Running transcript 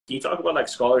Can you talk about like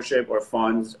scholarship or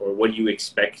funds, or what you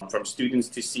expect from students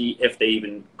to see if they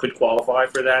even could qualify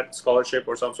for that scholarship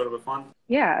or some sort of a fund?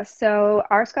 Yeah, so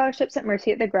our scholarships at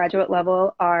Mercy at the graduate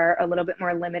level are a little bit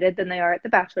more limited than they are at the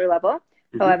bachelor level.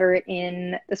 However,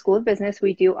 in the School of Business,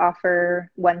 we do offer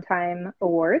one-time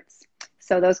awards.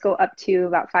 So those go up to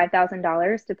about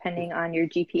 $5,000 depending on your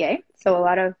GPA. So a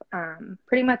lot of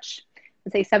pretty much,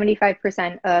 let's say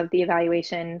 75% of the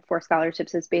evaluation for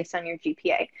scholarships is based on your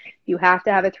GPA. You have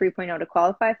to have a 3.0 to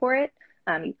qualify for it.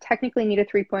 You technically need a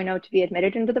 3.0 to be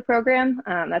admitted into the program.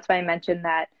 That's why I mentioned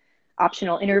that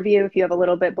optional interview. If you have a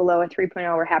little bit below a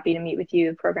 3.0, we're happy to meet with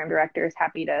you. Program director is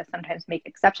happy to sometimes make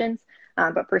exceptions.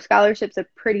 But for scholarships, a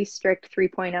pretty strict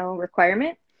 3.0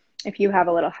 requirement. If you have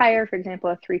a little higher, for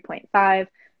example, a 3.5,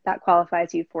 that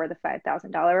qualifies you for the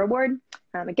 $5,000 award.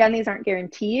 Again, these aren't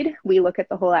guaranteed. We look at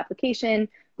the whole application.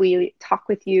 We talk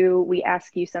with you. We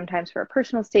ask you sometimes for a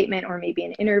personal statement or maybe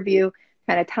an interview,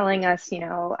 kind of telling us, you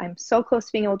know, I'm so close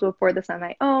to being able to afford this on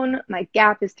my own. My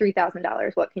gap is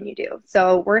 $3,000. What can you do?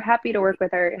 So we're happy to work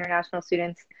with our international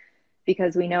students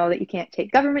because we know that you can't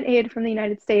take government aid from the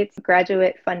United States.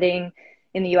 Graduate funding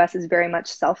in the US is very much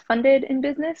self-funded in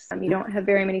business. You don't have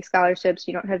very many scholarships.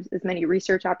 You don't have as many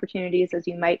research opportunities as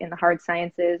you might in the hard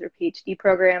sciences or PhD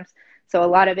programs. So a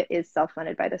lot of it is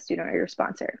self-funded by the student or your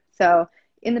sponsor. So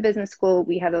in the business school,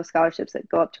 we have those scholarships that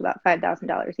go up to about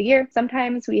 $5,000 a year.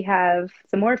 Sometimes we have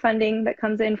some more funding that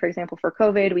comes in. For example, for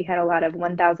COVID, we had a lot of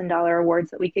 $1,000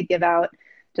 awards that we could give out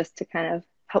just to kind of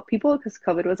help people because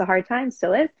COVID was a hard time,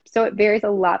 still is. So it varies a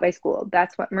lot by school.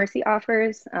 That's what Mercy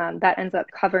offers. That ends up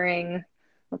covering,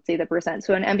 let's see the percent.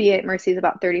 So an MBA at Mercy is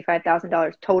about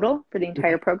 $35,000 total for the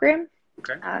entire program.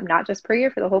 Okay. Not just per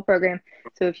year, for the whole program.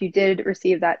 So if you did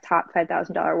receive that top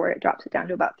 $5,000 award, it drops it down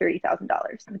to about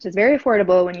 $30,000, which is very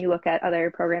affordable when you look at other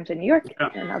programs in New York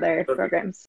and other programs